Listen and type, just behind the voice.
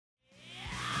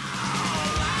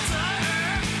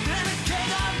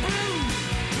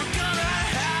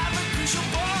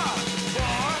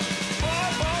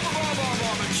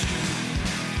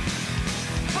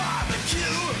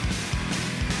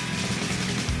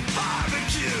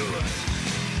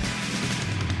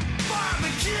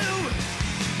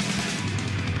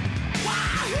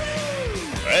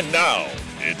And now,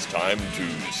 it's time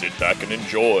to sit back and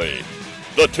enjoy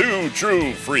the Two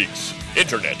True Freaks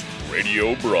Internet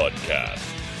Radio Broadcast.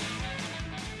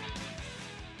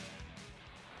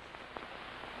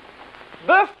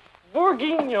 Boeuf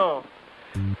bourguignon,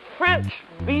 French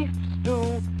beef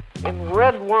stew in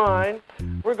red wine.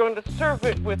 We're going to serve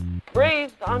it with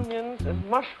braised onions and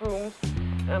mushrooms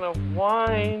and a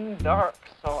wine dark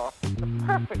sauce. It's a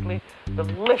perfectly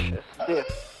delicious dish.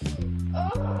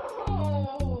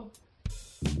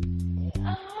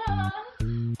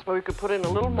 So we could put in a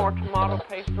little more tomato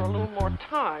paste or a little more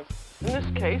thyme. In this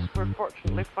case, we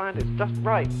fortunately find it's just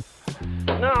right.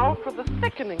 Now for the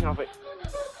thickening of it.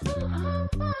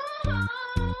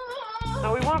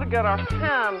 Now we want to get our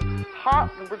pan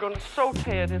hot, and we're going to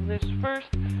saute it in this first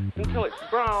until it's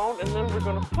brown, and then we're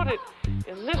going to put it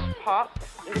in this pot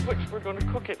in which we're going to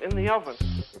cook it in the oven.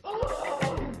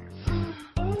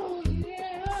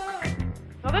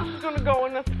 Now this is going to go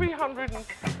in a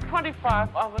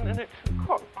 325 oven, and it should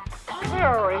cook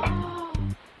very,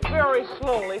 very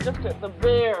slowly, just at the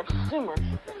bare simmer.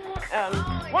 And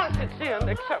once it's in,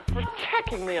 except for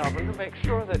checking the oven to make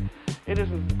sure that it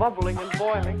isn't bubbling and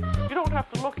boiling, you don't have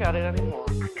to look at it anymore.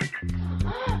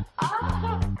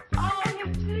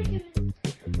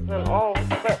 Then all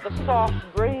let the sauce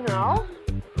drain out,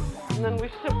 and then we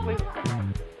simply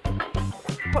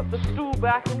put the stew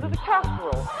back into the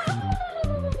casserole.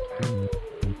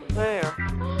 There.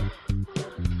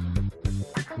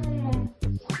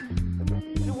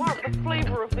 You want the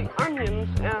flavor of the onions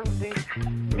and the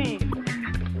beef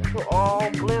to all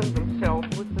blend themselves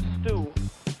with the stew.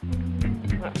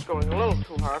 That's going a little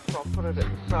too hard, so I'll put it at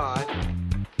the side.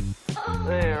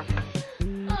 There.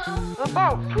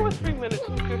 About 2 or 3 minutes,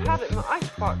 if you had it in the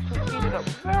icebox, you heat it up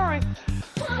very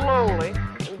slowly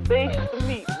and baste the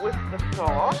meat with the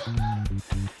sauce.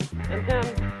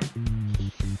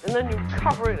 And then you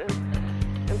cover it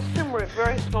and simmer it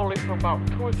very slowly for about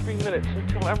 2 or 3 minutes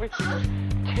until everything is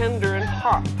tender and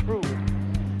hot through.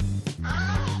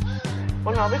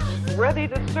 Well, now this is ready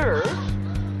to serve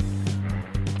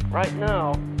right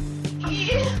now.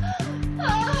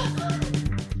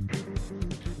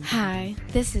 Hi,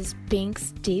 this is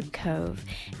Binks Deep Cove,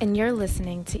 and you're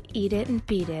listening to Eat It and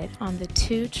Beat It on the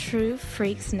Two True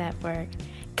Freaks Network.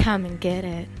 Come and get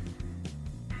it.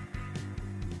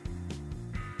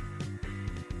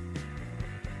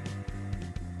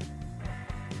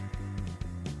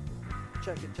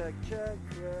 Check.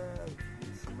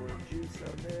 Some more juice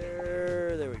on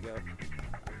there. There we go.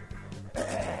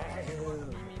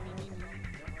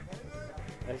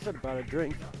 I should have brought a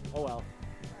drink. Oh well.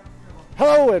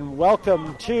 Hello and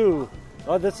welcome to,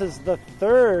 this is the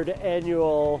 3rd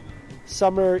annual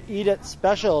Summer Eat It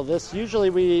special. This usually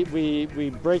we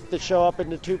break the show up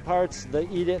into 2 parts,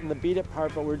 the Eat It and the Beat It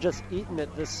part, but we're just eating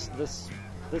it this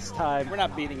time. We're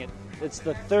not beating it. It's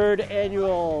the 3rd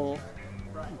annual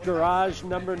Garage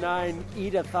Number 9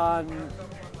 Eat-a-thon,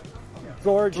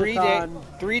 Gorge-a-thon.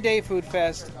 3-day food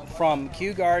fest from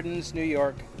Kew Gardens, New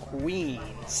York,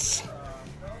 Queens.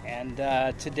 And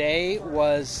today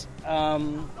was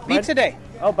pizza day.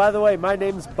 Oh, by the way, my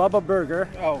name's Bubba Burger.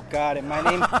 Oh, God, and my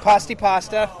name's Pasti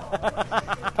Pasta.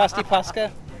 Pasti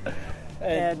Pasca.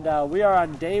 And we are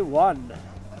on day 1.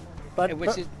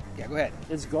 Yeah, go ahead.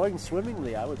 It's going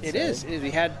swimmingly, I would say. It is. We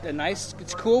had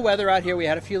it's cool weather out here. We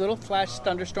had a few little flash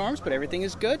thunderstorms, but everything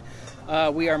is good.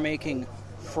 We are making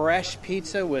fresh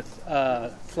pizza with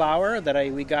flour that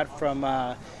we got from,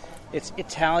 it's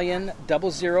Italian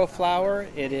 00 flour.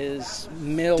 It is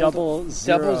milled. Double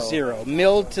zero.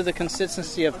 Milled to the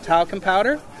consistency of talcum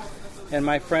powder. And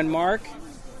my friend Mark,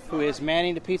 who is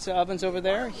manning the pizza ovens over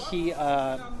there,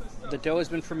 the dough has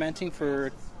been fermenting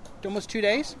for almost 2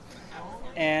 days.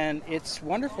 And it's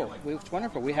wonderful. It's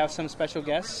wonderful. We have some special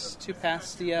guests to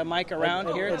pass the mic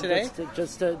around here today.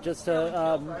 Just to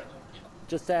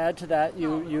add to that,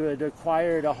 you had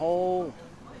acquired a whole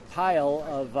pile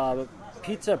of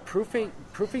pizza proofing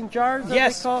jars.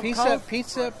 Yes,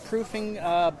 pizza proofing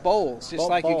bowls, just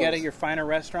like you get at your finer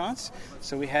restaurants.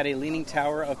 So we had a leaning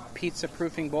tower of pizza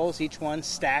proofing bowls, each one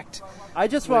stacked. I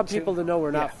just want people to know we're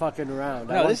not fucking around.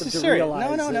 No, this is serious.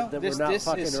 No. This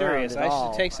is serious. I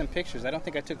all. should take some pictures. I don't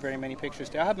think I took very many pictures.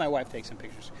 I'll have my wife take some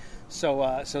pictures.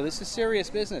 So this is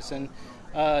serious business. And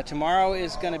tomorrow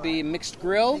is going to be mixed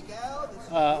grill,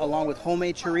 along with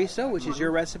homemade chorizo, which is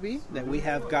your recipe that we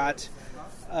have got.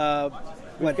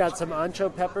 We've got some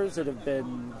ancho peppers that have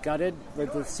been gutted,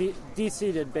 with the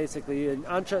de-seeded basically. And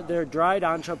they're dried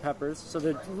ancho peppers, so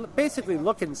they basically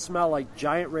look and smell like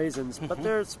giant raisins, but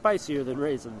they're spicier than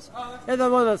raisins. And they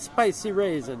want a spicy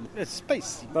raisin. It's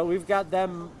spicy. But we've got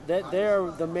them,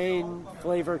 they're the main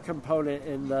flavor component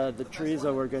in the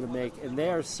chorizo we're going to make, and they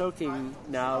are soaking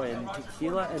now in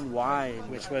tequila and wine.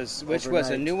 Which was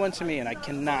a new one to me, and I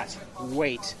cannot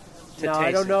wait to Now, taste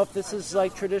I don't it. know if this is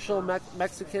like traditional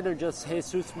Mexican or just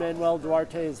Jesus Manuel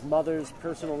Duarte's mother's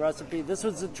personal recipe. This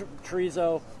was the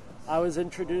chorizo I was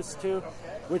introduced to,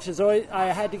 which is always, I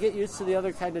had to get used to the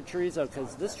other kind of chorizo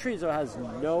because this chorizo has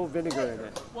no vinegar in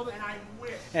it.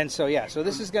 And so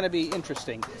this is going to be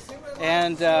interesting.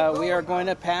 And we are going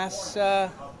to pass the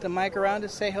mic around to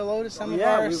say hello to some of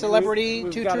our celebrity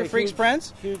we've Two got True a Freaks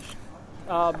friends. Huge,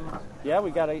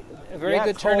 we got a very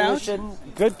good turnout.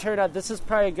 Good turnout. This is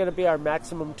probably going to be our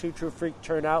maximum Two True Freak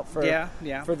turnout for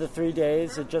the 3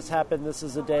 days. It just happened. This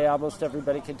is a day almost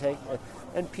everybody can take.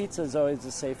 And pizza is always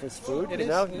the safest food. It is.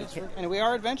 And we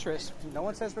are adventurous. No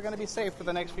one says we're going to be safe for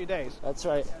the next few days. That's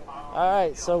right. All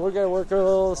right, so we're going to work a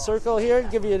little circle here and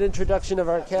give you an introduction of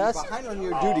our cast. Behind on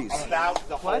your duties. About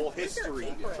the whole history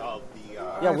of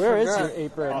the... Where is your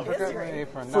apron?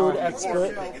 Food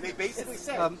expert. And they basically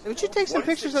said... Would you take some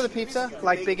pictures of the pizza,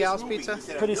 like Big Al's Pizza?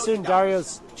 Pretty soon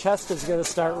Dario's chest is going to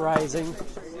start rising.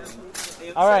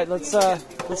 All right, let's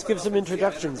give some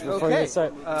introductions before we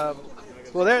start.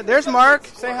 Well, there's Mark.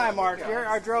 Say hi, Mark. You're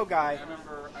our Dro guy.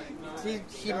 He's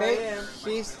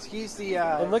the.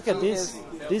 And look at these.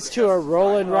 These two are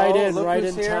rolling right in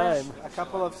time. A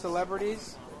couple of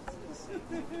celebrities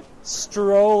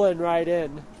strolling right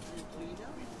in.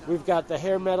 We've got the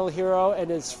hair metal hero and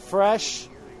his fresh,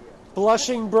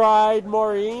 blushing bride,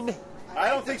 Maureen. I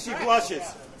don't think she blushes.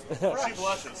 She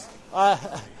blushes.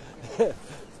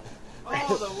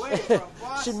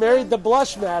 She married the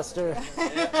Blushmaster.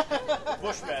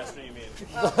 Bushmaster, you mean?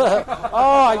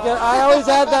 I always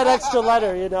add that extra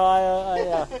letter, you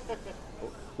know.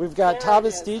 We've got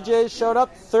Thomas DJ showed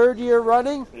up, 3rd year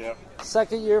running. Yep.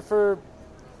 2nd year for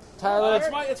Tyler.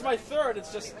 It's my 3rd.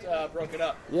 It's just broken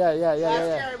up. Yeah. Last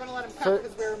year I wouldn't let him come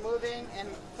because we were moving and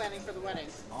planning for the wedding.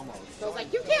 Almost. So I was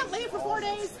like, you can't leave for 4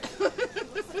 days.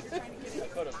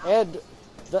 And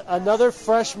another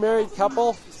fresh married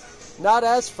couple. Not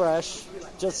as fresh,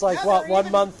 just like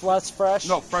 1 month less fresh?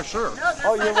 No, fresher.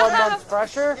 Oh, you're 1 month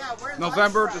fresher? Yeah,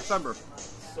 November, December.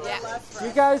 Do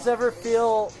you guys ever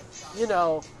feel,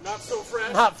 not so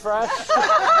fresh? Not fresh?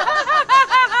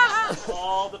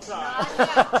 All the time.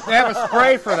 They have a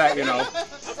spray for that, you know.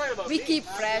 We keep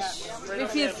fresh. We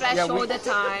feel fresh all the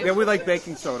time. Yeah, we like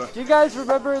baking soda. Do you guys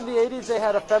remember in the 80s they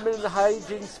had a feminine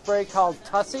hygiene spray called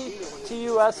Tussy? Tussy?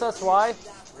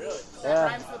 Really? Yeah.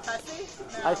 Rhymes with Tussy?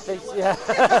 No. I think, yeah.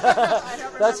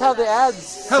 That's how the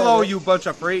ads. Hello, you bunch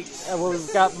of freaks. And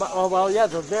we've got,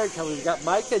 the married couple. We've got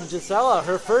Mike and Gisela,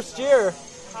 her first year.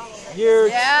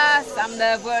 Yes, I'm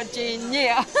the virgin.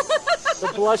 Yeah.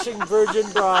 The blushing virgin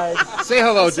bride. Say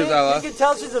hello, Gisela. You can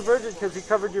tell she's a virgin because you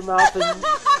covered your mouth and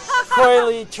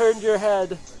coyly turned your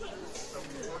head.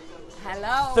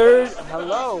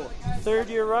 Hello. Third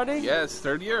year running? Yes,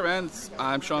 3rd year, man.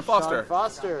 I'm Sean Foster.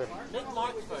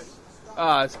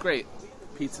 It's great.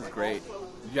 Pizza's great.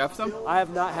 Did you have some? I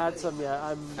have not had some yet.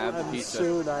 I'm pizza.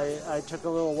 soon. I took a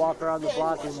little walk around the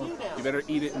block and You better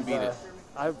eat it and beat it.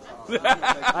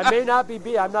 I may not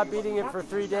be I'm not beating it for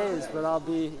 3 days, but I'll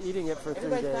be eating it for 3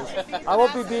 days. I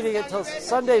won't be beating it till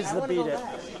Sunday's the beat it.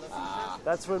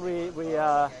 That's when we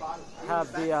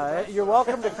have the. You're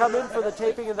welcome to come in for the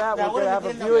taping of that. We're going to have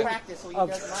a viewing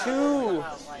of 2.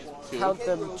 Count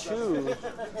them 2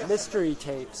 mystery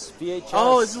tapes, VHS.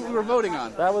 Oh, this is what we were voting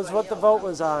on. That was what the vote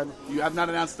was on. You have not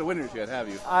announced the winners yet, have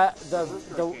you?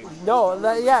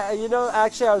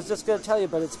 Actually, I was just going to tell you,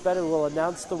 but it's better. We'll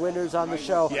announce the winners on the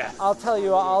show. Yeah.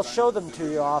 I'll show them to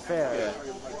you off air. Yeah.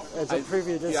 As a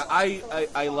preview.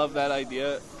 I love that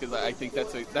idea because I think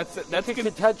that's could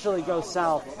potentially go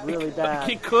south really bad.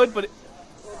 It could, but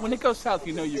when it goes south,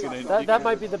 you know you're gonna. That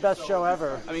might be the best show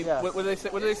ever. I mean, yeah. what do they say?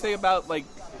 What do they say about like?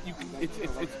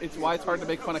 It's why it's hard to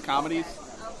make fun of comedies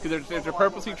because they're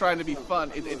purposely trying to be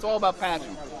fun. It's all about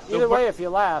passion. Either way, if you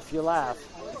laugh, you laugh.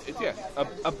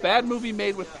 A bad movie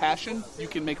made with passion, you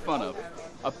can make fun of.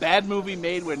 A bad movie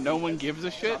made where no one gives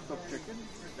a shit.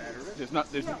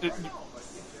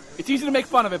 It's easy to make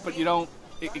fun of it, but you don't.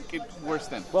 It's worse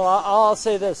than. Well, all I'll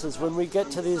say this is when we get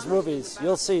to these movies,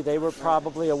 you'll see they were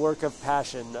probably a work of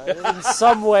passion in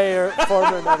some way or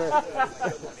form or another. You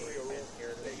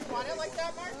want it like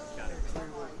that, Mark?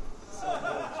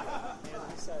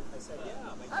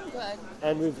 I'm good.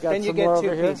 And we've got Then you some get more 2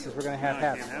 over here. pieces. We're going to have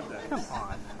half. Come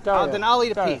on. Dario, Then I'll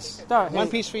eat a Dario, piece. Dario, One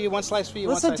hey, piece for you, one slice for you,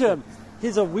 Listen one to slice him.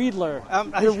 He's a wheedler.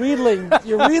 I- You're wheedling.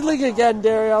 You're wheedling again,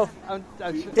 Dario.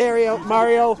 Dario,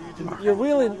 Mario. You're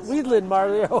wheedling,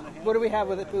 Mario. What do we have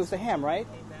with it? It was the ham, right?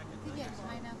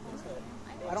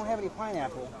 I don't have any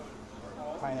pineapple.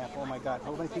 Pineapple, oh my God.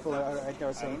 How many people are right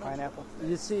there saying pineapple?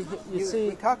 You see.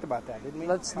 We talked about that, didn't we?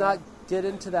 Let's not get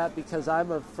into that because I'm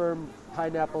a firm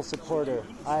pineapple supporter.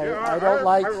 I don't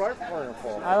like. I like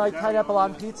pineapple. I like pineapple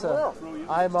on pizza.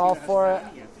 I'm all for it.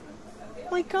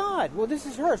 My God. Well, this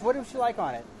is hers. What does she like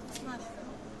on it?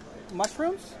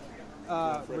 Mushrooms?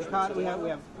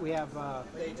 Ricotta.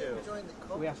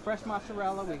 We have fresh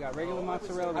mozzarella. We got regular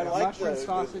mozzarella. We have mushroom,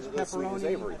 sausage,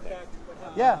 pepperoni.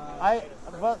 Yeah,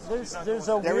 there's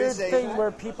a weird thing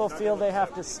where people feel they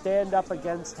have to stand up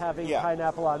against having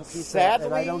pineapple on pizza, Sadly,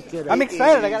 and I don't get it. I'm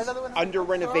excited. I got another one. Under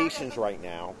renovations right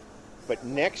now, but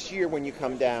next year when you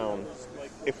come down,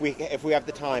 if we have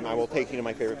the time, I will take you to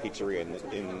my favorite pizzeria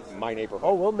in my neighborhood.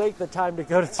 Oh, we'll make the time to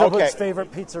go to someone's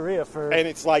favorite pizzeria and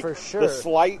it's like for sure.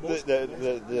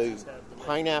 the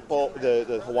pineapple,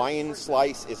 the Hawaiian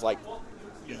slice is like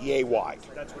yay wide.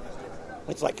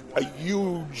 It's like a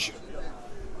huge.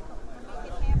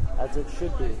 As it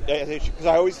should be. Because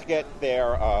I always get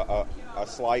there a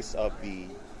slice of the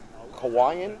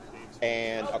Hawaiian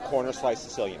and a corner slice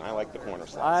Sicilian. I like the corner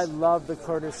slice. I love the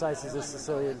corner slices of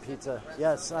Sicilian pizza.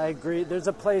 Yes, I agree. There's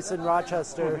a place in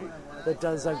Rochester that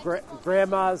does a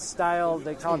grandma's style.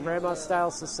 They call it grandma's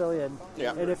style Sicilian.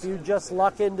 Yeah. And if you just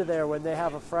luck into there when they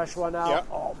have a fresh one out,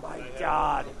 oh my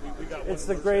God, it's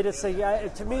the greatest thing.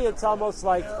 To me, it's almost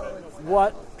like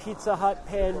what Pizza Hut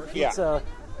pan pizza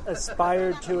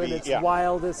aspired to in its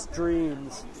wildest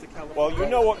dreams. Well, you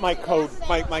know what my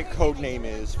code name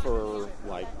is for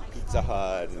like Pizza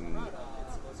Hut and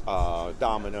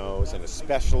Domino's and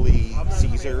especially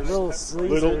Caesars.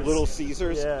 Little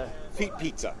Caesars. Yeah. Feet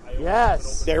pizza.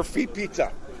 Yes. They're feet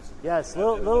pizza. Yes,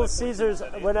 Little Caesars.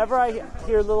 Whenever I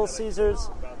hear Little Caesars,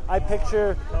 I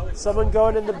picture someone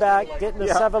going in the back, getting a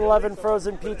 7-Eleven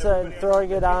frozen pizza and throwing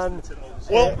it on.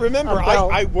 Well, remember,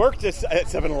 I worked at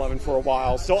 7-Eleven for a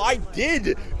while, so I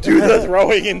did do the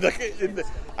throwing in the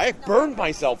I burned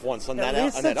myself once on that. At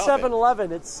least it's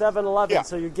 7-Eleven. It's 7-Eleven,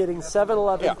 so you're getting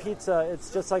 7-Eleven pizza.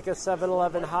 It's just like a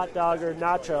 7-Eleven hot dog or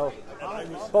nacho.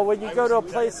 But when you go to a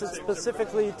place that's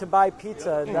specifically to buy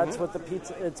pizza, and that's what the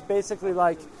pizza, it's basically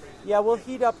like, we'll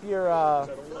heat up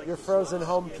your frozen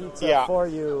home pizza for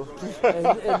you,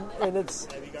 and it's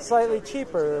slightly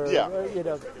cheaper. You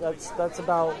know, that's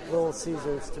about Little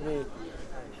Caesars to me.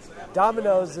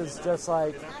 Domino's is just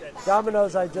like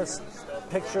Domino's. I just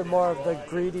picture more of the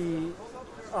greedy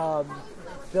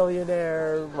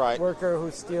billionaire worker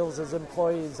who steals his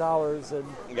employees' hours and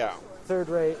third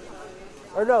rate.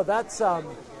 Or no, that's I'm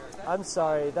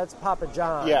sorry, that's Papa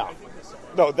John. Yeah.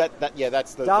 No,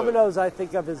 that's the Domino's. I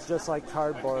think of as just like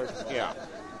cardboard. Yeah.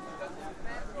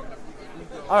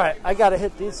 All right, I got to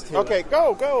hit these two. Okay,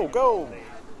 go.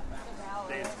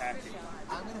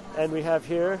 And we have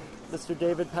here Mr.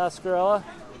 David Pasquarella.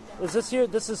 Is this year?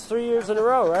 This is 3 years in a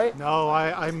row, right? No,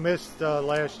 I missed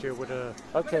last year with an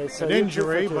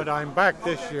injury, but I'm back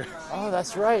this year. Oh,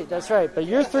 that's right. But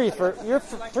you're three for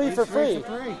free.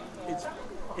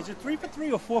 Is it 3 for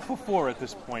 3 or 4 for 4 at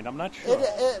this point? I'm not sure.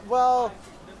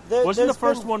 Wasn't the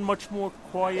first one much more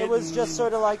quiet? It was just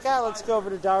sort of like, let's go over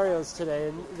to Dario's today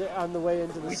and on the way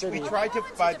into the city. We tried to,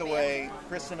 by the way,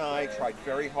 Chris and I tried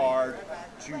very hard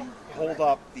to hold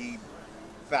up the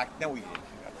fact. No, we didn't.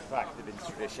 The fact of its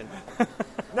tradition.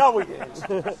 No, we didn't.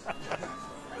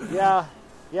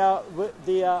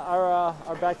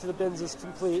 Our Back to the Bins is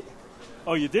complete.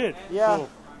 Oh, you did? Yeah. Cool.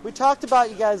 We talked about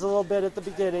you guys a little bit at the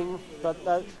beginning, but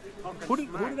that... Who did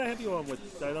I have you on with?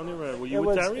 I don't even remember. Were you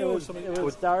with Dario or something? It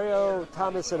was Dario,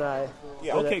 Thomas, and I.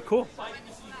 Yeah. Okay, cool.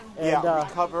 And, we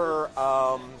cover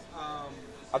a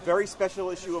very special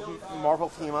issue of Marvel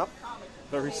Team Up.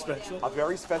 Very special? A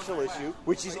very special issue,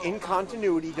 which is in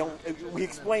continuity. We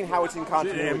explain how it's in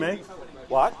continuity. Is it Aunt May?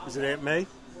 What? Is it Aunt May?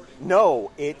 No,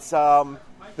 it's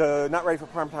the Not Ready for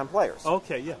Primetime Players.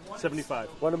 Okay, yeah, 75.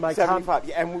 One of my 75,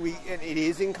 and it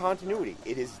is in continuity.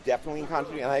 It is definitely in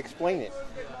continuity, and I explain it.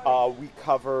 We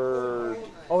covered...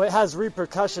 Oh, it has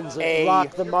repercussions that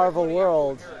rock the Marvel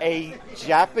world. A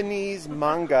Japanese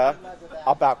manga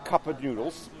about cup of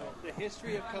noodles. The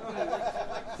history of cup of noodles.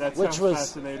 That sounds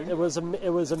fascinating. It was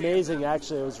amazing,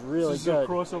 actually. It was really good. Is there a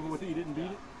crossover with Eat It and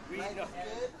Beat It?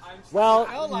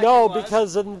 Well, no,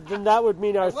 because then that would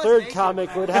mean our third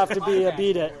comic would have to be a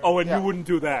Beat It. Oh, and you wouldn't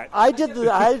do that. I did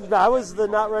I was the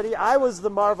Not Ready. I was the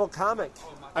Marvel comic.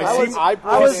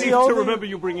 I seem to remember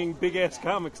you bringing big-ass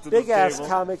comics to the table. Big-ass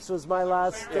comics was my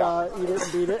last Eat It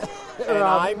and Beat It. And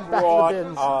I brought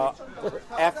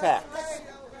FX,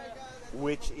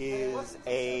 which is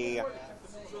it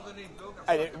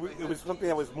was something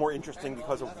that was more interesting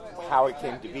because of how it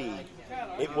came to be.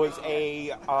 It was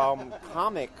a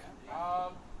comic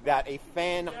that a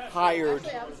fan hired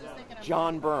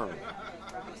John Byrne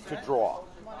to draw.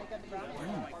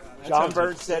 John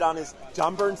Byrne says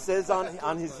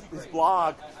on his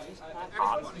blog,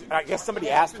 I guess somebody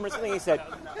asked him or something, he said,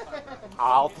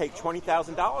 I'll take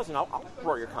 $20,000 and I'll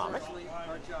draw your comic.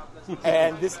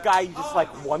 And this guy just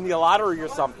won the lottery or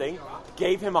something,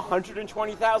 gave him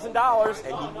 $120,000,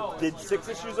 and he did 6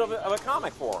 issues of a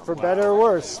comic for him. For better or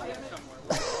worse.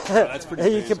 That's pretty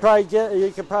you could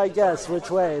probably guess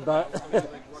which way, but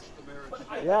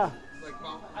yeah.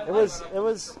 It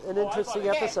was an interesting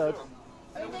episode.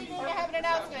 I have an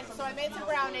announcement. So I made some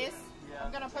brownies.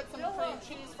 I'm going to put some cream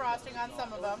cheese frosting on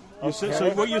some of them.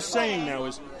 So what you're saying now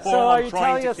is, Paul, so are I'm you trying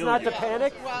telling to us kill not you. to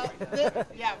panic? Well,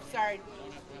 sorry.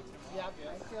 Yep,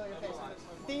 I feel your face.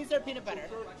 These are peanut butter.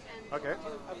 Okay.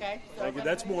 Okay. So Thank you.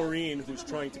 That's Maureen, who's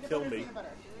trying to kill me.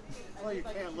 Well, you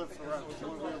can't live forever.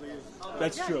 One really is.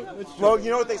 That's true. Well,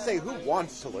 you know what they say, who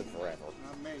wants to live forever?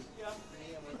 Not me.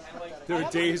 There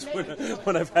are days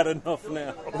when I've had enough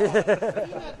now.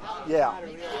 Yeah.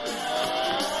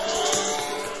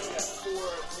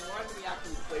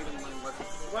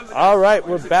 All right,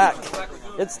 we're back.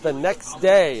 It's the next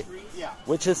day,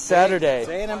 which is Saturday.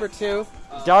 Day number 2.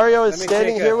 Dario is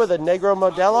standing here with a Negro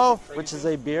Modelo, which is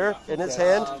a beer, in his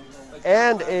hand,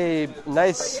 and a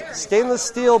nice stainless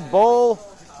steel bowl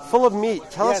full of meat.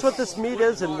 Tell us what this meat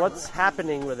is and what's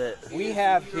happening with it. We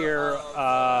have here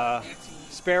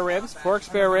spare ribs, pork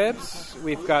spare ribs.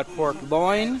 We've got pork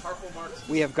loin.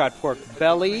 We have got pork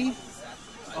belly,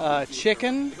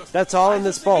 chicken. That's all in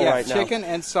this bowl right now. Chicken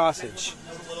and sausage.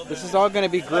 This is all going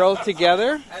to be grilled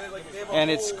together, and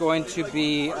it's going to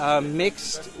be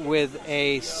mixed with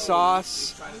a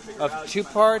sauce of 2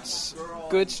 parts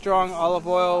good strong olive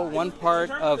oil, 1 part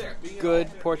of good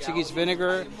Portuguese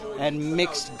vinegar, and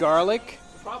mixed garlic.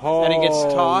 And it gets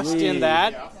tossed in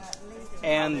that.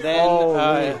 And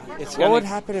then it's what would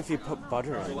happen if you put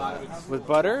butter in it? With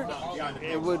butter,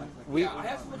 it would. We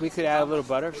could add a little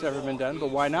butter if it's ever been done, but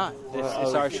why not?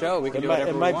 It's our show. We can do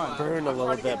whatever we want. It might burn a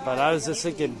little bit, but I was just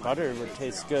thinking butter would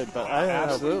taste good. But I don't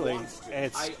absolutely.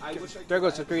 And there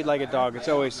goes a 3-legged dog. It's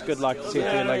always good luck to see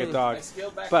a 3-legged dog.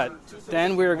 But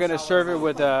then we're going to serve it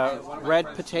with red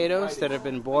potatoes that have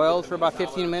been boiled for about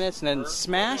 15 minutes and then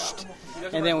smashed.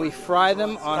 And then we fry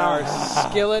them on our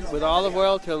skillet with olive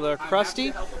oil till they're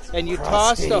crusty. And you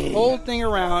toss the whole thing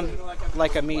around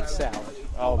like a meat salad.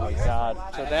 Oh, my God.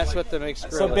 So that's what the mixed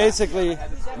grill is. So basically,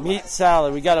 meat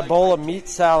salad. We got a bowl of meat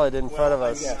salad in front of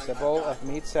us. Yes, a bowl of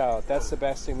meat salad. That's the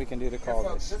best thing we can do to call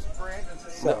this.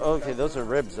 So, okay, those are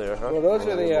ribs there, huh? Well, those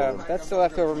are that's the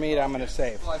leftover meat I'm going to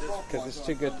save because it's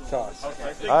too good to toss.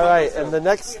 All right, and the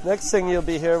next thing you'll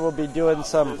be here, we'll be doing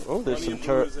some. Oh, there's some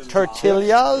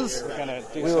tortillas. We're going to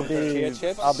do some tortilla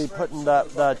chips. I'll be putting the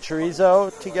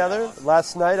chorizo together.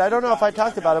 Last night, I don't know if I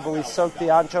talked about it, but we soaked the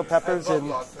ancho peppers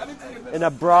in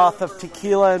a broth of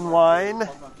tequila and wine.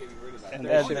 And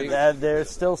they're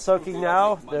still soaking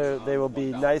now. They will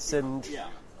be nice and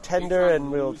tender,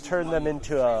 and we'll turn them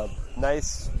into a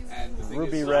nice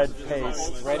ruby red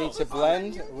paste. Ready to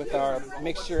blend with our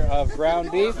mixture of ground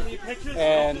beef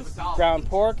and ground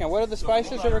pork. And what are the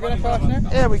spices that we're going to toss there?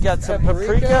 Yeah, we got some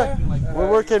paprika. We're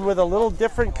working with a little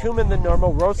different cumin than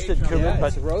normal, roasted cumin. Yeah,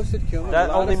 but it's roasted cumin. That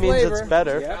only means it's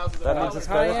better. Yep. That means it's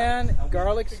better. Cayenne,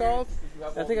 garlic salt.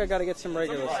 I think I got to get some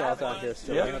regular salt out here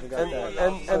still. Yep.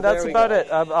 And that's about it.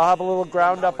 I'll have a little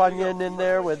ground up onion in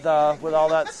there with all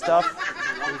that stuff.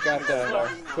 We've got the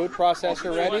food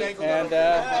processor ready, and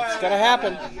it's going to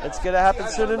happen. It's going to happen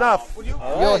soon enough. Right.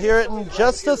 You'll hear it in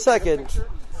just a second.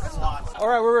 All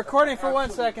right, we're recording for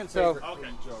 1 second. So,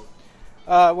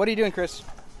 what are you doing, Chris?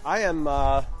 I am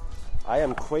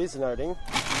Cuisinarting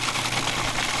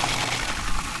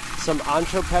some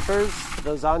ancho peppers.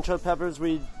 Those ancho peppers,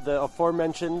 the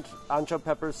aforementioned ancho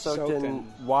peppers soaked in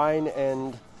wine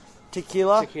and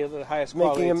tequila. Tequila, the highest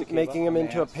quality tequila. Making them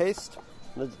into a paste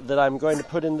that I'm going to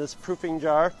put in this proofing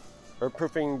jar or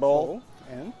proofing bowl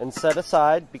and set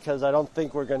aside because I don't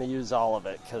think we're going to use all of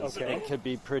it because it could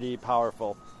be pretty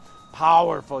powerful.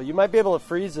 You might be able to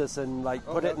freeze this and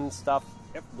put it in stuff.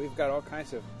 Yep, we've got all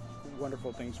kinds of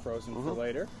wonderful things frozen for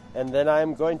later. And then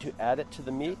I'm going to add it to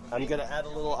the meat. I'm going to add a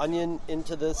little onion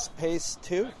into this paste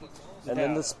too. and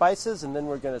then the spices, and then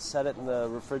we're going to set it in the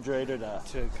refrigerator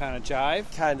to kind of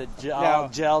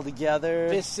jive, gel together.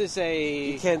 This is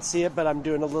you can't see it, but I'm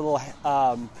doing a little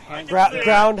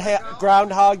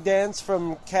groundhog dance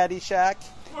from Caddyshack.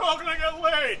 We're all gonna get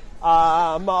laid.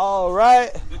 I'm all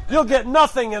right. You'll get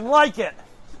nothing and like it.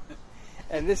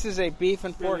 And this is a beef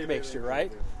and pork mixture,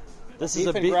 right? This beef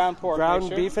is a and ground pork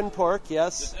mixture. beef and pork.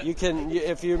 Yes, you can.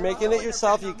 If you're making it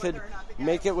yourself, you could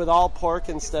make it with all pork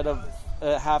instead of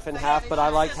half and half. But I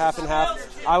like half and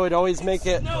half. I would always make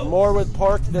it more with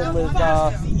pork than with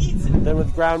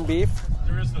ground beef.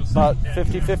 But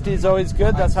 50-50 is always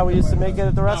good. That's how we used to make it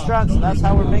at the restaurant. So that's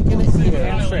how we're making it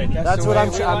here. That's what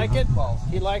I'm like it.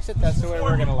 He likes it. That's the way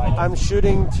we're gonna like it. I'm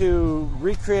shooting to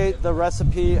recreate the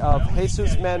recipe of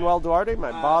Jesus Manuel Duarte,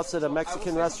 my boss at a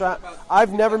Mexican restaurant.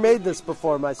 I've never made this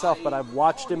before myself, but I've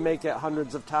watched him make it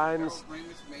hundreds of times.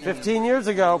 15 years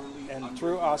ago, and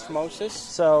through osmosis,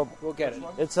 so we'll get it.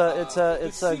 It's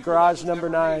a Garage Number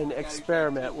 9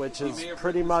 experiment, which is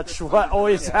pretty much what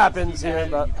always happens here.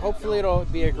 But hopefully, it'll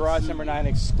be a Garage Number 9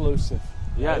 exclusive.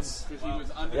 Yes,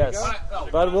 yes.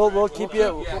 But we'll keep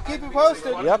you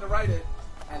posted. Yep.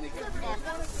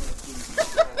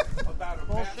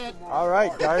 All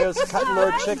right, Dario's cutting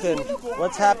more chicken.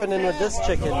 What's happening with this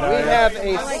chicken, Dario? We have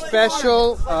a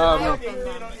special.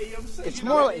 It's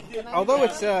more like, although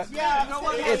it's a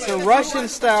Russian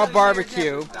style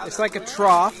barbecue. It's like a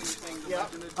trough.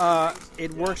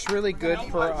 It works really good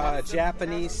for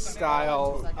Japanese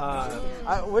style.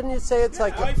 Wouldn't you say it's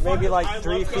like maybe like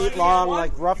 3 feet long,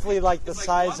 like roughly like the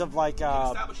size of like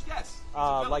a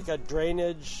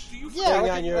drainage thing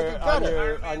on your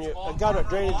gutter,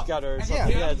 drainage gutter or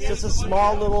something. Yeah, it's just a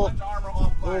small little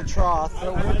trough.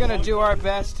 So we're gonna do our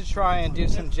best to try and do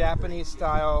some Japanese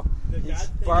style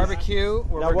barbecue.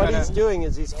 Now what he's doing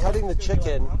is he's cutting the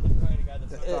chicken,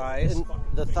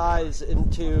 the thighs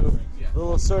into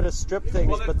little sort of strip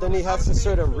things, but then he has to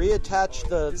sort of reattach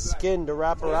the skin to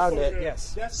wrap around it.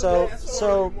 Yes. So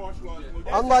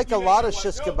unlike a lot of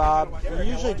shish kebab,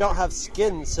 you usually don't have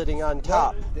skin sitting on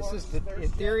top. This is in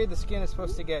theory, the skin is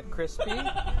supposed to get crispy.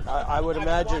 I would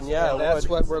imagine, yeah. And that's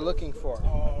what we're looking for.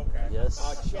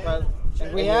 Yes.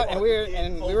 And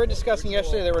we were discussing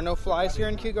yesterday. There were no flies here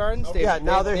in Kew Gardens.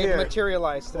 Now they're here.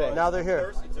 Materialized today. Now they're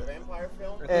here.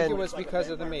 I think it was because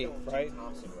of the meat, right?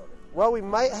 Well, we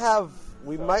might have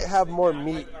more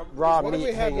meat, raw meat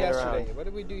hanging hanging around. around. What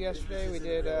did we do yesterday?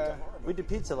 We did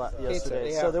pizza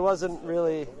yesterday, yeah. So it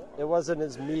wasn't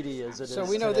as meaty as it is. So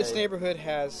we know today. this neighborhood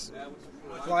has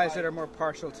flies that are more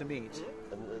partial to meat.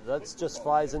 And that's just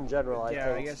flies in general, I think.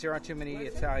 Yeah, I guess there aren't too many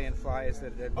Italian flies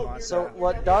that want. So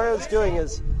what Dario's doing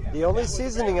is the only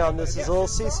seasoning on this is a little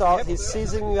sea salt. He's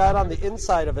seasoning that on the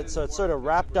inside of it, so it's sort of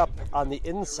wrapped up on the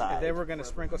inside. And then we're going to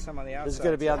sprinkle some on the outside. There's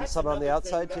going to be some on the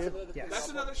outside too?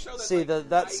 Yes. See,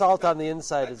 that salt on the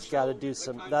inside has got to do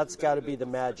some. That's got to be the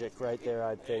magic right there,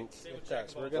 I think. It's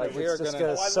just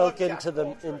going to soak into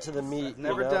the meat.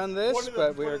 Never done this,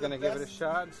 but we are going to give it a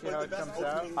shot and see how it comes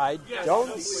out. I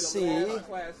don't see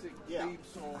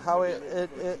how it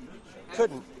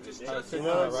couldn't. You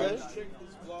know what I'm saying?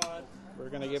 We're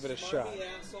going to give it a shot.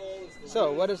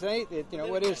 So, what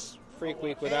is Freak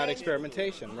Week without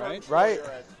experimentation, right? Right.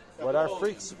 What our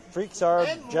freaks are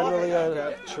generally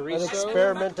an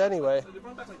experiment anyway.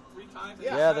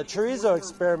 Yeah, the chorizo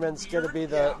experiment's going to be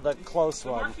the close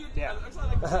one. Yeah.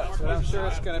 So I'm sure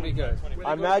it's going to be good.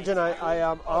 I imagine I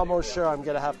am almost sure I'm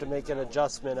going to have to make an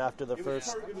adjustment after the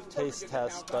first taste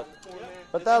test, but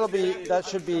that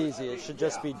should be easy. It should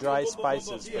just be dry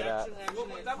spices for that.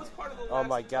 Oh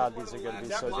my God, these are going to be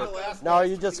so good. Now, are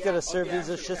you just going to serve these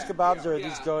as shish kebabs, or are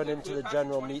these going into the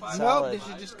general meat salad? No, this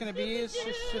is just going to be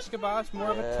shish kebabs, more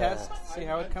of a test, see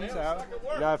how it comes out.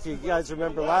 Now, if you guys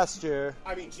remember last year,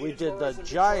 we did the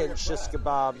giant shish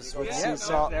kebabs with sea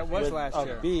salt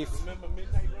of beef,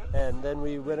 and then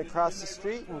we went across the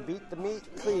street and beat the meat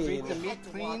clean. Beat the meat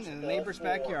clean in the neighbor's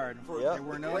backyard. Yep. There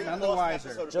were none the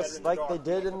wiser. Just like they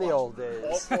did in the old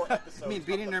days. You mean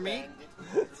beating their meat?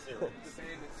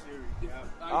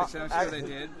 I'm sure they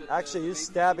did. Actually, you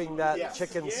stabbing that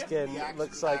chicken skin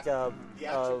looks like a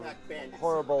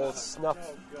horrible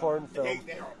snuff porn film.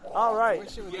 All right,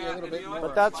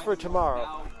 but that's for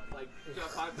tomorrow.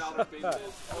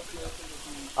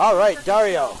 All right,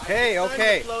 Dario. Okay.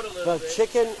 The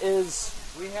chicken is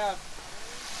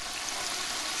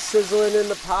sizzling in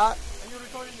the pot.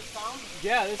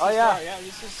 Yeah,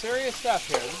 this is serious stuff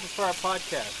here. This is for our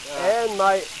podcast. And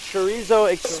my chorizo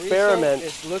experiment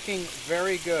is looking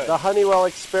very good. The Honeywell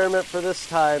experiment for this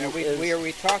time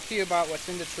we talked to you about what's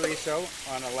in the chorizo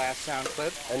on a last sound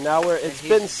clip. And now it's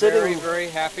been sitting very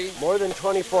happy. More than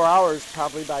 24 hours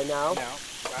probably by now.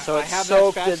 So I it's have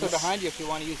soaked that in. spatula behind you if you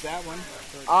want to use that one.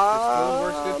 This one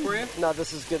works good for you? No,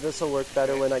 this is good. This will work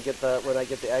better when I get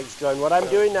the eggs joined. What I'm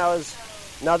doing now is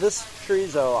this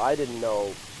chorizo I didn't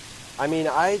know. I mean,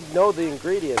 I know the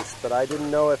ingredients, but I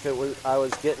didn't know if I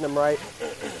was getting them right.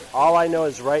 All I know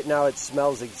is right now it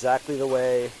smells exactly the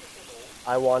way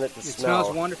I want it to smell. It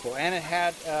smells wonderful, and it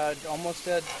had almost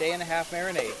a day and a half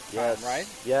marinade time, right?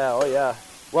 Yeah, oh yeah.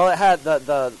 Well, it had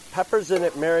the peppers in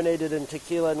it marinated in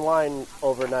tequila and wine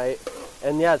overnight,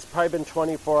 and yeah, it's probably been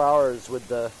 24 hours with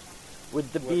the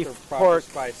beef, the proper pork.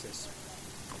 spices.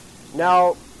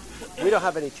 Now, we don't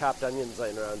have any chopped onions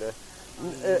laying around here.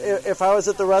 If I was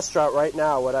at the restaurant right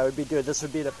now, what I would be doing, this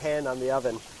would be the pan on the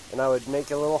oven, and I would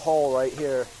make a little hole right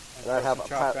here, and I'd have a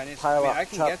pile up. I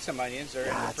can get some onions. They're in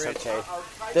the fridge. It's okay.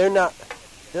 They're not.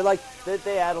 They're like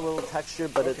they add a little texture,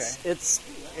 but it's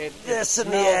this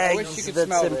and the I wish you eggs could that's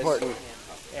smell important.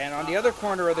 This. And on the other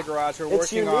corner of the garage, we're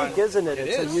It's working on. unique, isn't it?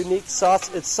 It's a unique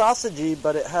sauce. It's sausagey,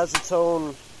 but it has its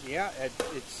own. Yeah,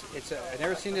 it's. I've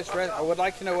never seen this. I would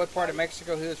like to know what part of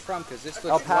Mexico he was from, because this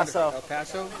looks El Paso. wonderful. El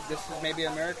Paso. This is maybe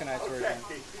an Americanized version.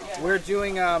 We're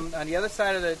doing on the other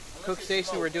side of the cook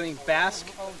station. We're doing Basque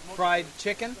fried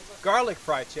chicken, garlic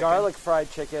fried chicken. Garlic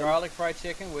fried chicken. Garlic fried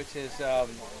chicken, which is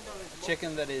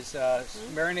chicken that is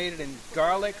marinated in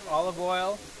garlic, olive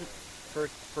oil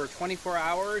for 24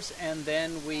 hours, and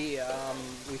then we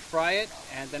fry it,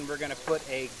 and then we're going to put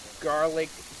a garlic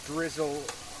drizzle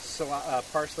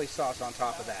parsley sauce on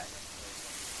top of that.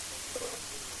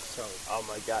 So, oh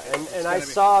my god! And I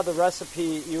saw the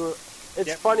recipe.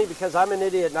 It's funny because I'm an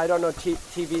idiot and I don't know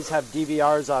TVs have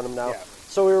DVRs on them now. Yeah.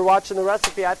 So we were watching the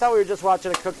recipe. I thought we were just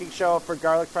watching a cooking show for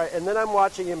garlic fry, and then I'm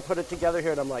watching him put it together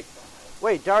here, and I'm like,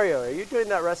 "Wait, Dario, are you doing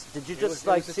that recipe? Did you just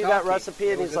see that recipe?"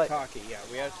 And he's like, "Talkie, yeah,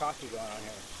 we had a talkie going on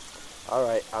here." All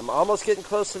right, I'm almost getting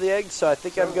close to the eggs, so I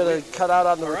think I'm going to cut out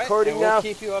on the recording and we'll now.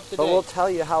 Keep you up to but date. We'll tell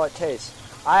you how it tastes.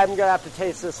 I'm going to have to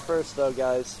taste this first, though,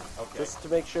 guys, just to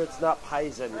make sure it's not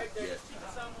poison.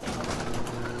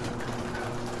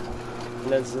 And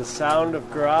there's the sound of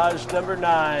garage number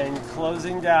 9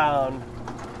 closing down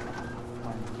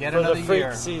Yet for another the freak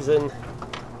year. season.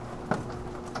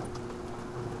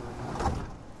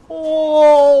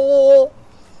 Oh!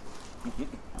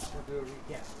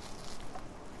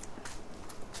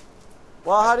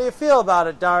 Well, how do you feel about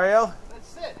it, Dario?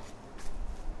 That's it.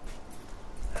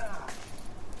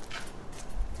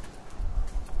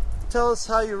 Tell us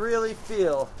how you really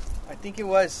feel. I think it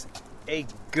was a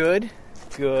good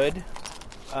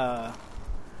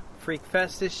Freak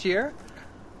Fest this year.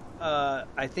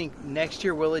 I think next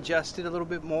year we'll adjust it a little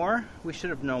bit more. We should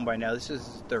have known by now. This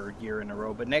is the 3rd year in a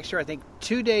row. But next year, I think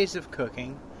 2 days of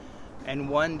cooking and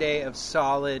 1 day of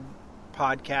solid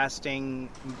podcasting,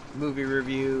 movie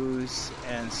reviews,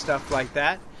 and stuff like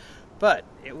that. But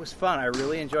it was fun. I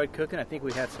really enjoyed cooking. I think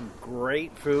we had some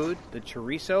great food. The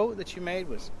chorizo that you made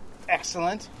was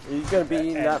excellent. You're going to be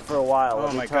eating that for a while.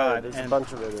 Oh my God! There's a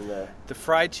bunch of it in there. The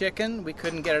fried chicken, we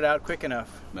couldn't get it out quick enough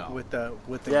with the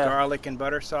garlic and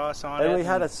butter sauce on it. And we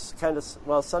had a kind of,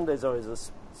 well, Sunday's always a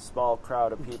small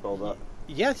crowd of people, but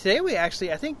yeah, today we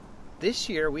actually, I think this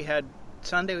year we had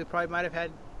Sunday. We probably might have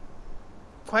had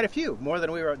quite a few, more than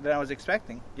I was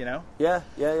expecting. You know. Yeah.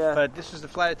 But this was the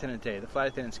flight attendant day. The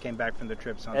flight attendants came back from their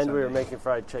trips on and Sunday. we were making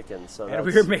fried chicken, so and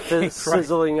we were making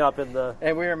sizzling up in the.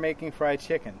 And we were making fried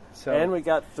chicken. So and we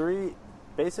got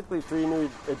basically three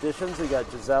new additions. We got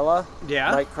Gisela,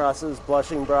 Mike Cross's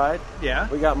blushing bride. Yeah.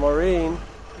 We got Maureen,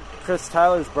 Chris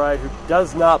Tyler's bride, who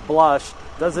does not blush,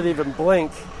 doesn't even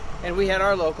blink. And we had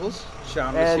our locals.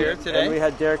 Sean was here today. And we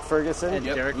had Derek Ferguson.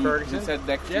 He said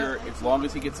next year, as long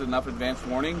as he gets enough advance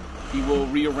warning, he will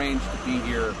rearrange to be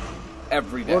here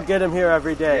every day. We'll get him here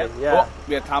every day. Yeah. Well,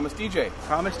 we had Thomas DJ.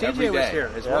 Thomas DJ was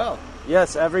here as well.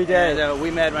 Yes, every day. And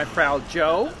we met my pal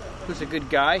Joe, who's a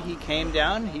good guy. He came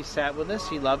down. He sat with us.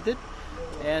 He loved it.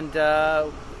 And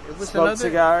it was smoked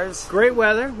cigars. Great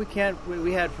weather. We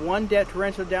had one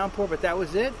torrential downpour, but that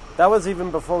was it. That was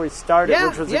even before we started,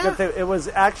 which was a good thing. It was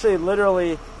actually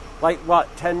literally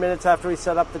 10 minutes after we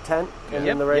set up the tent, and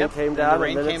then the rain came down,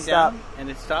 and then it stopped. And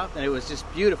it stopped, and it was just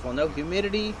beautiful. No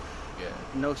humidity,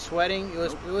 no sweating. It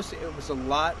was a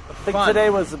lot of fun. I think today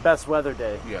was the best weather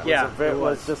day. It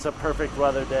was just a perfect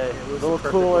weather day. A little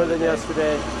cooler than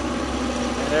yesterday.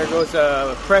 And there goes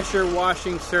a pressure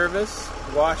washing service.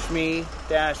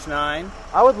 WashMe-9.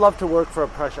 I would love to work for a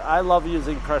pressure. I love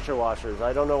using pressure washers.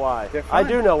 I don't know why. They're fun. I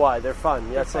do know why. They're fun.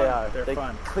 Yes, they are. They're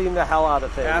fun. Clean the hell out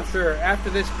of things. After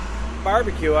this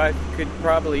barbecue, I could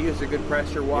probably use a good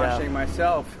pressure washing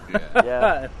myself.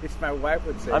 Yeah. At least my wife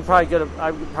would say. I'm probably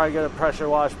gonna pressure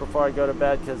wash before I go to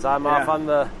bed because I'm off on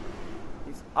the.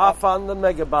 Off on the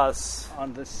megabus.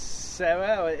 On the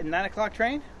 9 o'clock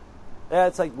train? Yeah,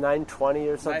 it's like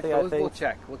 9:20 or something. I think. We'll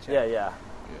check. Yeah.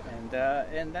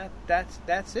 And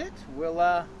that's it.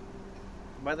 We'll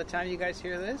by the time you guys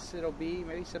hear this, it'll be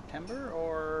maybe September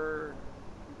or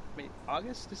maybe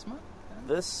August this month.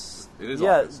 It is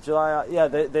August. July. Yeah,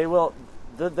 they will.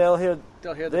 They'll hear.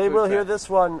 They will hear this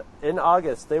one in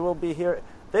August. They will be here.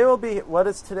 They will be. What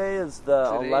is today? Is the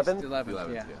 11th?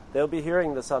 11th. Yeah. They'll be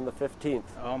hearing this on the 15th.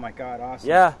 Oh my God! Awesome.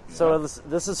 Yeah. So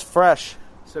this is fresh.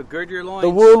 So gird your loins. The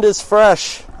wound is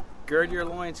fresh. Gird your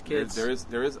loins, kids.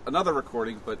 There is another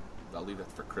recording, but I'll leave that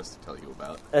for Chris to tell you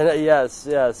about. And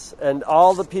yes, and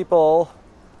all the people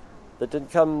that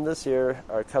didn't come this year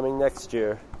are coming next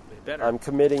year. They better. I'm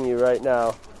committing you right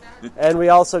now. And we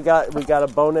also got a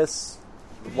bonus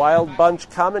Wild Bunch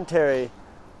commentary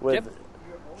with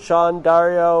Sean,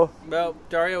 Dario. Well,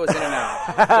 Dario was in and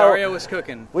out. Dario was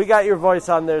cooking. We got your voice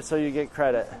on there, so you get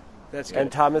credit. That's good. And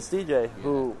Thomas DJ,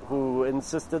 who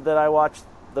insisted that I watch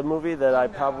the movie that I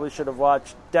probably should have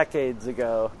watched decades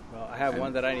ago. Well, I have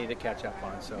one that I need to catch up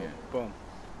on, so boom.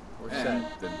 We're set.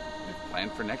 Then plan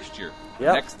for next year.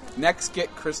 Yep. Next,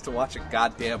 get Chris to watch a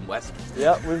goddamn Western.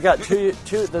 Yep, we've got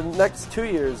the next 2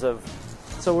 years of.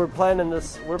 So we're planning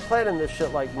this. We're planning this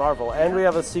shit like Marvel, and we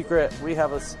have a secret. We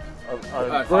have a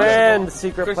grand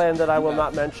secret plan that I will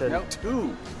not mention. No,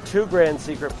 two grand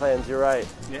secret plans. You're right.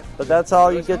 Yep. But that's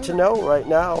all you get to know right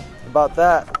now about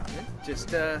that.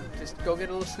 Just go get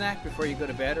a little snack before you go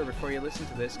to bed or before you listen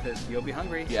to this, because you'll be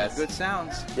hungry. Yes. Good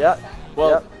sounds. Yeah.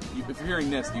 Well, if you're hearing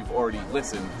this, you've already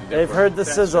listened. They've heard the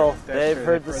sizzle. Right. They've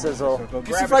heard the sizzle.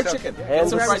 Get some fried chicken. And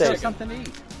some the fried steak. chicken. Something to eat.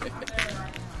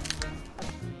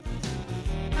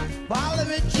 Follow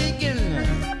me, chicken.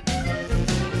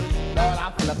 Lord,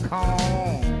 I'm full of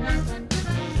corn.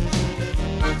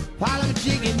 Follow me,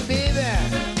 chicken, baby.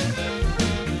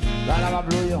 Lord, I'm gonna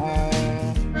blow your horn.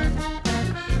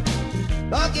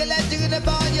 Don't get that chicken in the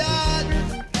barnyard.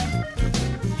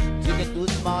 Chicken too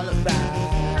small to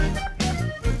fry.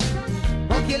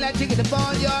 Don't kill that chicken in the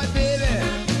barnyard, baby.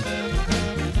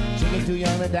 Chicken too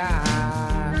young to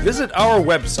die. Visit our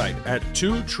website at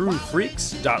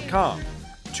twotruefreaks.com.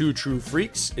 Two True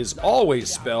Freaks is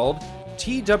always spelled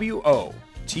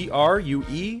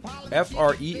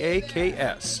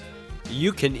TWOTRUEFREAKS.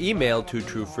 You can email Two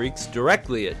True Freaks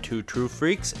directly at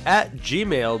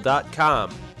twotruefreaks@gmail.com.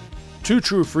 Two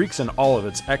True Freaks and all of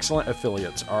its excellent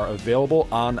affiliates are available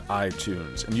on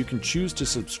iTunes, and you can choose to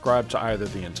subscribe to either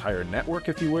the entire network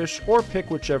if you wish, or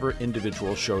pick whichever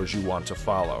individual shows you want to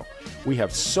follow. We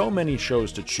have so many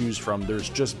shows to choose from, there's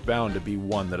just bound to be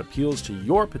one that appeals to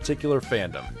your particular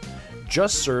fandom.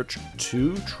 Just search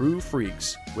Two True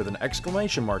Freaks with an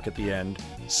exclamation mark at the end,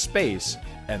 space,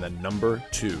 and the number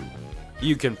 2.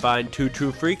 You can find Two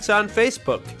True Freaks on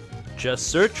Facebook. Just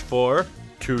search for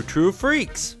Two True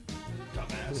Freaks.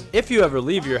 If you ever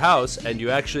leave your house and you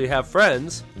actually have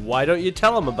friends, why don't you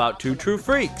tell them about Two True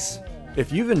Freaks?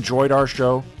 If you've enjoyed our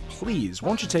show, please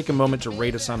won't you take a moment to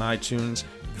rate us on iTunes?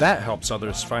 That helps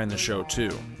others find the show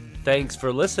too. Thanks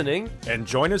for listening, and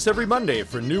join us every Monday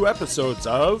for new episodes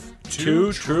of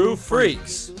Two True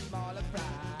Freaks.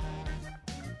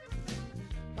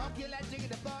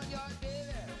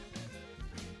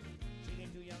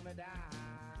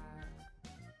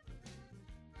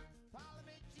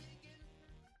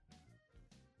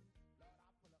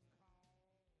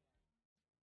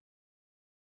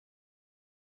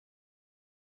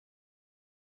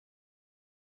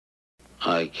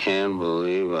 I can't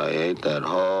believe I ate that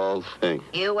whole thing.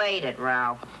 You ate it,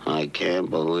 Ralph. I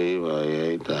can't believe I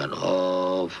ate that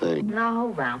whole thing. No,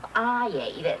 Ralph, I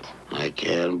ate it. I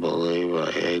can't believe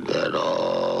I ate that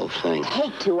whole thing.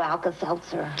 Take 2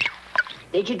 Alka-Seltzer.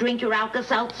 Did you drink your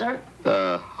Alka-Seltzer?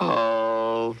 The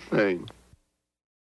whole thing.